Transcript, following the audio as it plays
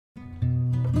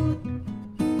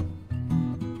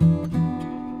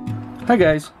Hi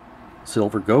guys,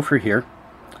 Silver Gopher here.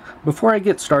 Before I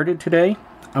get started today,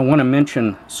 I want to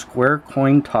mention Square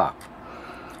Coin Talk.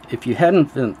 If you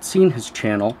hadn't seen his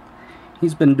channel,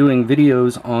 he's been doing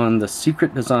videos on the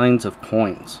secret designs of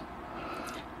coins.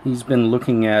 He's been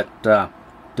looking at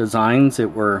designs that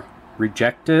were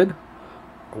rejected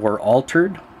or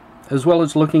altered, as well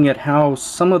as looking at how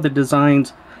some of the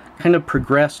designs kind of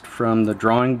progressed from the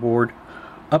drawing board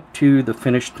up to the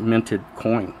finished minted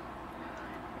coin.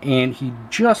 And he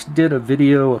just did a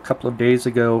video a couple of days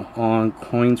ago on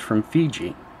coins from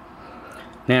Fiji.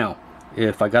 Now,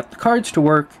 if I got the cards to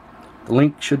work, the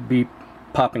link should be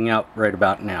popping out right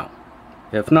about now.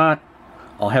 If not,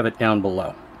 I'll have it down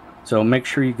below. So make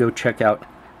sure you go check out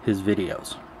his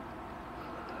videos.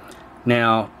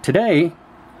 Now, today,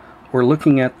 we're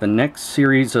looking at the next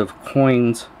series of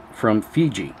coins from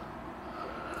Fiji.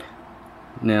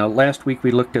 Now, last week we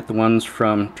looked at the ones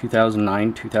from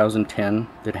 2009, 2010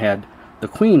 that had the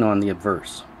Queen on the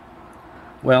obverse.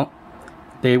 Well,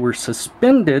 they were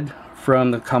suspended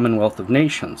from the Commonwealth of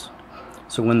Nations.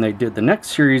 So when they did the next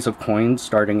series of coins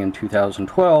starting in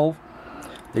 2012,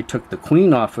 they took the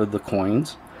Queen off of the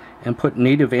coins and put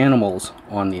native animals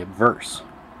on the obverse.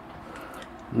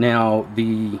 Now,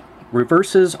 the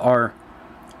reverses are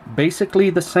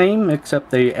basically the same, except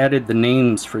they added the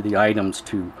names for the items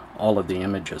to all of the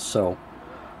images. So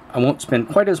I won't spend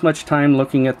quite as much time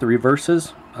looking at the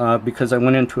reverses because I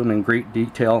went into them in great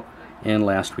detail in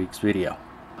last week's video.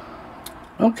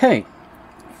 Okay,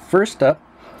 first up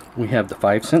we have the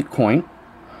 5-cent coin.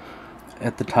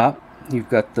 At the top you've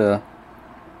got the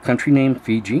country name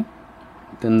Fiji,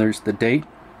 then there's the date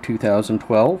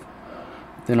 2012,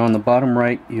 then on the bottom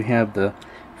right you have the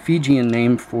Fijian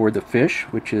name for the fish,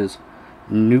 which is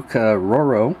Nuka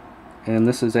Roro, and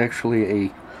this is actually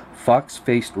a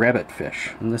fox-faced rabbit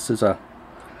fish, and this is a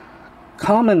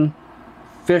common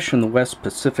fish in the West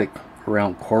Pacific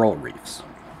around coral reefs.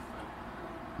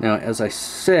 Now, as I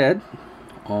said,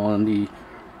 on the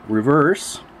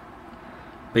reverse,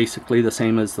 basically the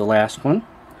same as the last one.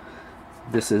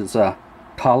 This is a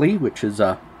tali, which is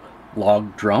a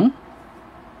log drum.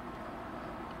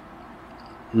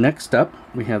 Next up,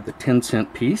 we have the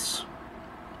 10-cent piece.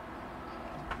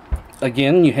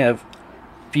 Again, you have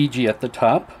Fiji at the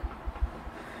top.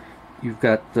 You've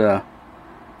got the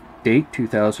date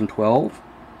 2012,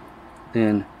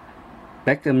 then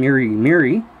Beka Miri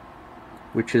Miri,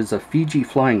 which is a Fiji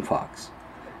flying fox,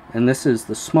 and this is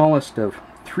the smallest of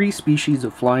 3 species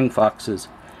of flying foxes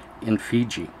in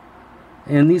Fiji.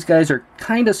 And these guys are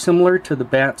kind of similar to the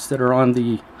bats that are on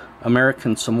the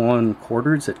American Samoan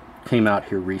quarters that came out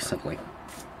here recently.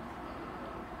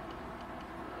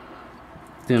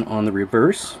 Then on the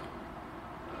reverse,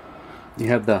 you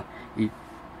have the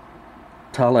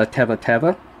Tala Tava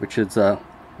Tava, which is a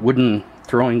wooden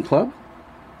throwing club.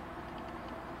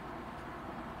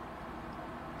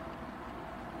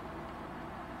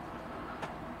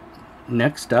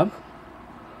 Next up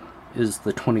is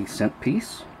the 20-cent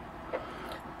piece,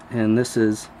 and this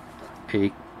is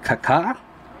a kaka,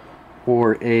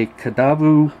 or a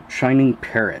Kadavu shining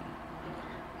parrot.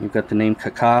 You've got the name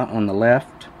kaka on the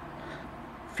left,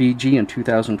 Fiji in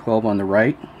 2012 on the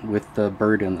right, with the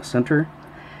bird in the center.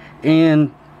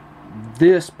 And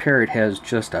this parrot has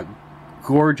just a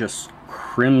gorgeous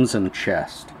crimson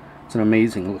chest. It's an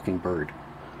amazing looking bird.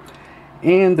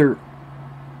 And they're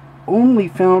only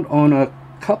found on a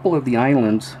couple of the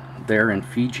islands there in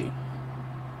Fiji.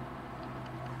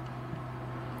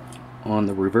 On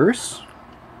the reverse,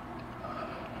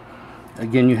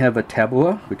 again you have a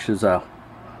tabua, which is a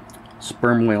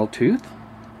sperm whale tooth.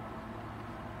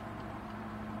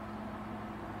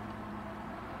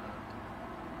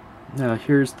 Now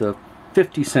here's the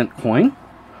 50-cent coin.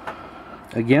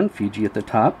 Again, Fiji at the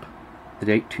top, the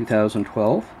date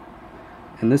 2012,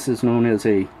 and this is known as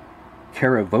a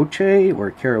Caravoche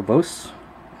or Caravos,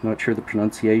 I'm not sure the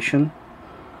pronunciation.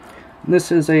 And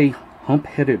this is a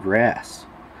hump-headed wrasse.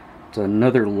 It's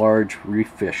another large reef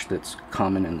fish that's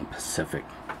common in the Pacific.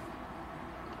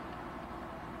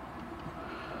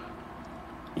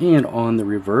 And on the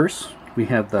reverse, we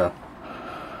have the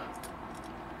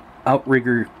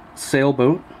outrigger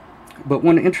sailboat. But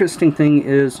one interesting thing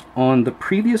is, on the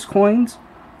previous coins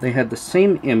they had the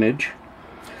same image,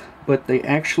 but they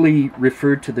actually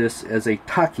referred to this as a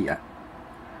takia.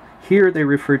 Here they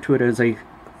refer to it as a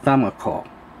thamakau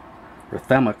or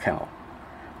thamakau.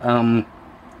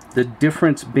 The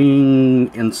difference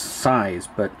being in size,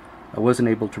 but I wasn't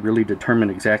able to really determine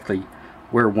exactly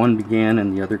where one began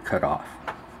and the other cut off.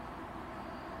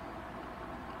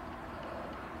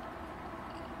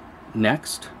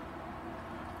 Next,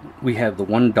 we have the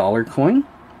 $1 coin.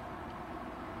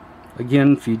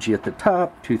 Again, Fiji at the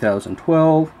top,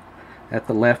 2012. At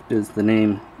the left is the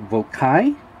name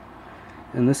Vokai,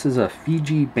 and this is a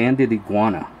Fiji banded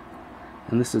iguana.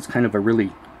 And this is kind of a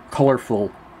really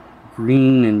colorful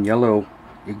green and yellow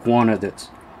iguana that's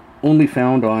only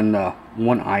found on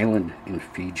one island in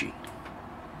Fiji.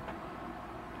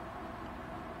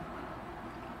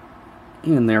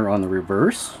 And there on the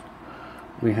reverse,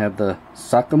 we have the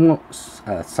sakamoli,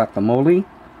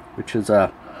 which is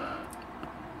a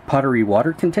pottery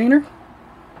water container.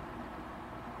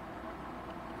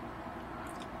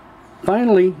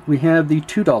 Finally, we have the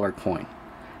 $2 coin,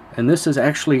 and this is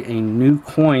actually a new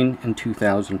coin in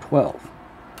 2012.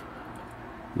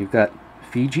 You've got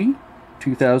Fiji,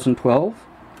 2012,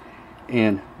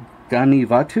 and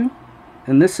Ganivatu,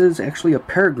 and this is actually a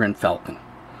peregrine falcon,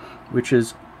 which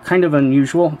is kind of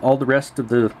unusual. All the rest of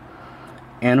the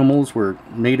animals were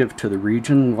native to the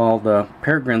region, while the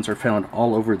peregrines are found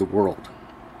all over the world.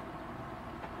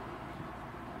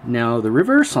 Now the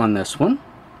reverse on this one,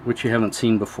 which you haven't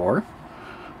seen before,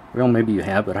 well, maybe you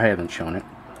have, but I haven't shown it.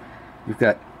 You've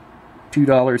got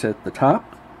 $2 at the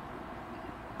top,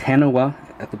 Tanawa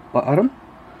at the bottom,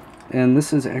 and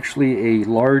this is actually a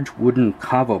large wooden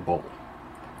kava bowl.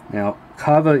 Now,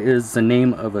 kava is the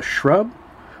name of a shrub,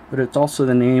 but it's also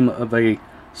the name of a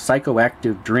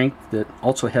psychoactive drink that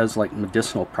also has like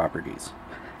medicinal properties.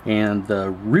 And the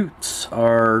roots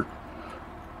are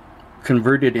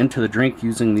converted into the drink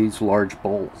using these large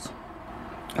bowls.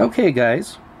 Okay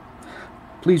guys,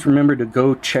 please remember to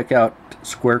go check out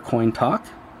Square Coin Talk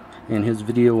and his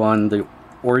video on the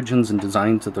origins and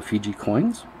designs of the Fiji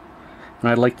coins. And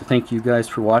I'd like to thank you guys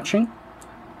for watching.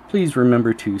 Please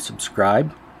remember to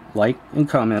subscribe, like, and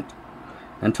comment.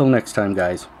 Until next time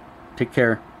guys, take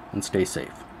care and stay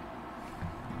safe.